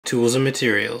Tools and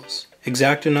materials.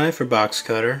 X-Acto knife or box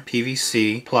cutter,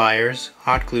 PVC, pliers,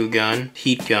 hot glue gun,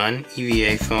 heat gun,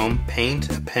 EVA foam,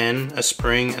 paint, a pen, a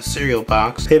spring, a cereal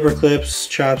box, paper clips,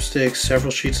 chopsticks,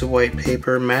 several sheets of white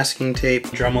paper, masking tape,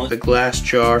 Dremel, a glass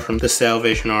jar from the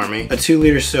Salvation Army, a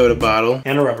 2-liter soda bottle,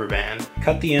 and a rubber band.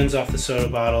 Cut the ends off the soda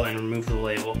bottle and remove the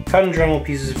label. Cut and Dremel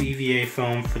pieces of EVA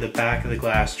foam for the back of the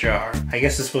glass jar. I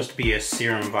guess it's supposed to be a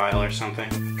serum vial or something.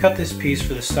 Cut this piece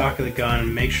for the stock of the gun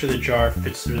and make sure the jar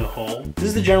fits through the hole. This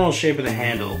is the general shape of the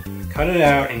handle. Cut it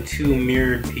out in 2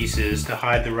 mirrored pieces to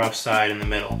hide the rough side in the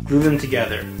middle. Glue them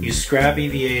together. Use scrap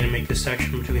EVA to make the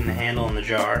section between the handle and the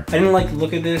jar. I didn't like the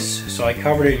look of this, so I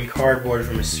covered it in cardboard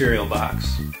from a cereal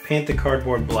box. Paint the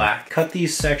cardboard black. Cut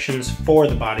these sections for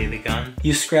the body of the gun.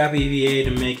 Use scrap EVA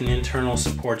to make an internal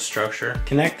support structure.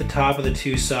 Connect the top of the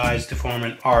 2 sides to form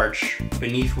an arch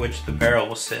beneath which the barrel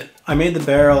will sit. I made the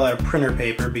barrel out of printer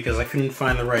paper because I couldn't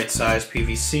find the right size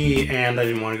PVC and I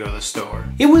didn't want to go to the store.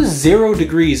 It was 0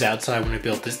 degrees outside when I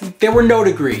built this. There were no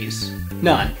degrees.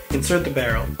 None. Insert the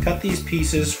barrel. Cut these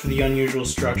pieces for the unusual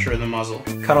structure of the muzzle.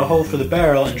 Cut a hole for the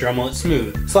barrel and Dremel it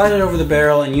smooth. Slide it over the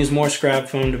barrel and use more scrap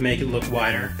foam to make it look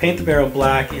wider. Paint the barrel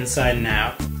black inside and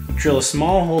out. Drill a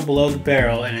small hole below the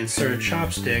barrel and insert a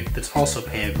chopstick that's also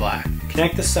painted black.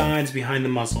 Connect the sides behind the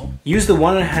muzzle. Use the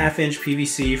 1.5 inch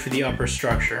PVC for the upper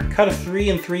structure. Cut a 3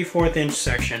 3/4 inch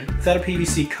section. Without a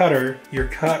PVC cutter, your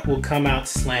cut will come out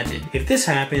slanted. If this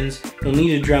happens, you'll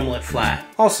need to Dremel it flat.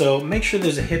 Also, make sure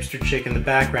there's a hipster chick in the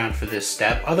background for this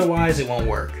step, otherwise it won't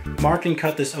work. Mark and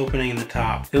cut this opening in the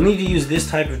top. You'll need to use this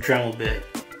type of Dremel bit.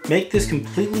 Make this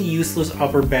completely useless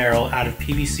upper barrel out of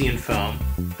PVC and foam.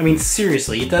 I mean,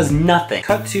 seriously, it does nothing.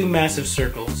 Cut 2 massive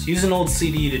circles. Use an old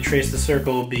CD to trace the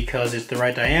circle because it's the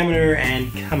right diameter,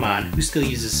 and come on, who still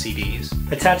uses CDs?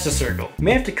 Attach the circle. You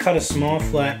may have to cut a small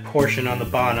flat portion on the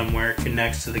bottom where it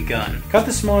connects to the gun. Cut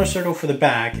the smaller circle for the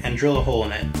back and drill a hole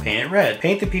in it. Paint it red.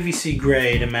 Paint the PVC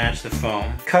gray to match the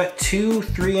foam. Cut 2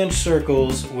 3-inch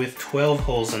circles with 12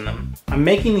 holes in them. I'm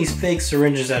making these fake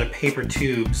syringes out of paper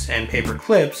tubes and paper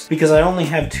clips because I only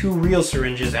have 2 real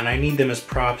syringes and I need them as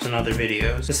props in other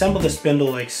videos. Assemble the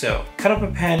spindle like so. Cut up a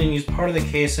pen and use part of the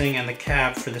casing and the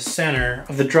cap for the center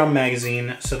of the drum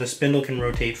magazine so the spindle can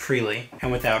rotate freely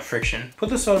and without friction. Put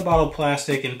the soda bottle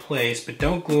plastic in place, but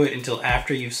don't glue it until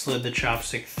after you've slid the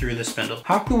chopstick through the spindle.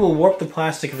 Hot glue will warp the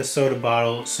plastic of the soda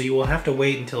bottle, so you will have to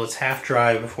wait until it's half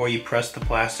dry before you press the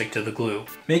plastic to the glue.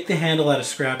 Make the handle out of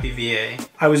scrap EVA.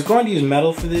 I was going to use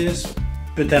metal for this,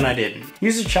 but then I didn't.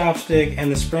 Use a chopstick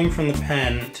and the spring from the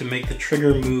pen to make the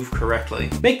trigger move correctly.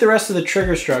 Make the rest of the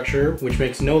trigger structure, which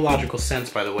makes no logical sense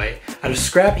by the way, out of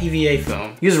scrap EVA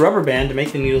foam. Use a rubber band to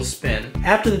make the needles spin.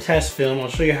 After the test film, I'll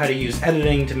show you how to use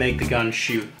editing to make the gun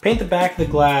shoot. Paint the back of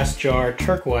the glass jar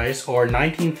turquoise or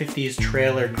 1950s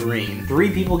trailer green.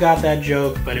 3 people got that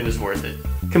joke, but it was worth it.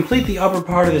 Complete the upper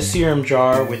part of the serum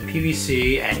jar with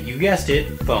PVC and, you guessed it,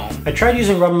 foam. I tried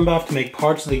using rubber buff to make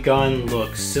parts of the gun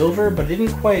look silver, but it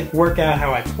didn't quite work out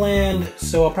how I planned,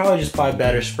 so I'll probably just buy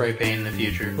better spray paint in the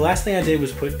future. The last thing I did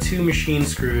was put 2 machine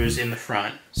screws in the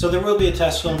front. So there will be a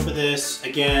test film for this.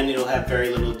 Again, it'll have very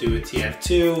little to do with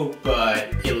TF2,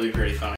 but it'll be pretty fun.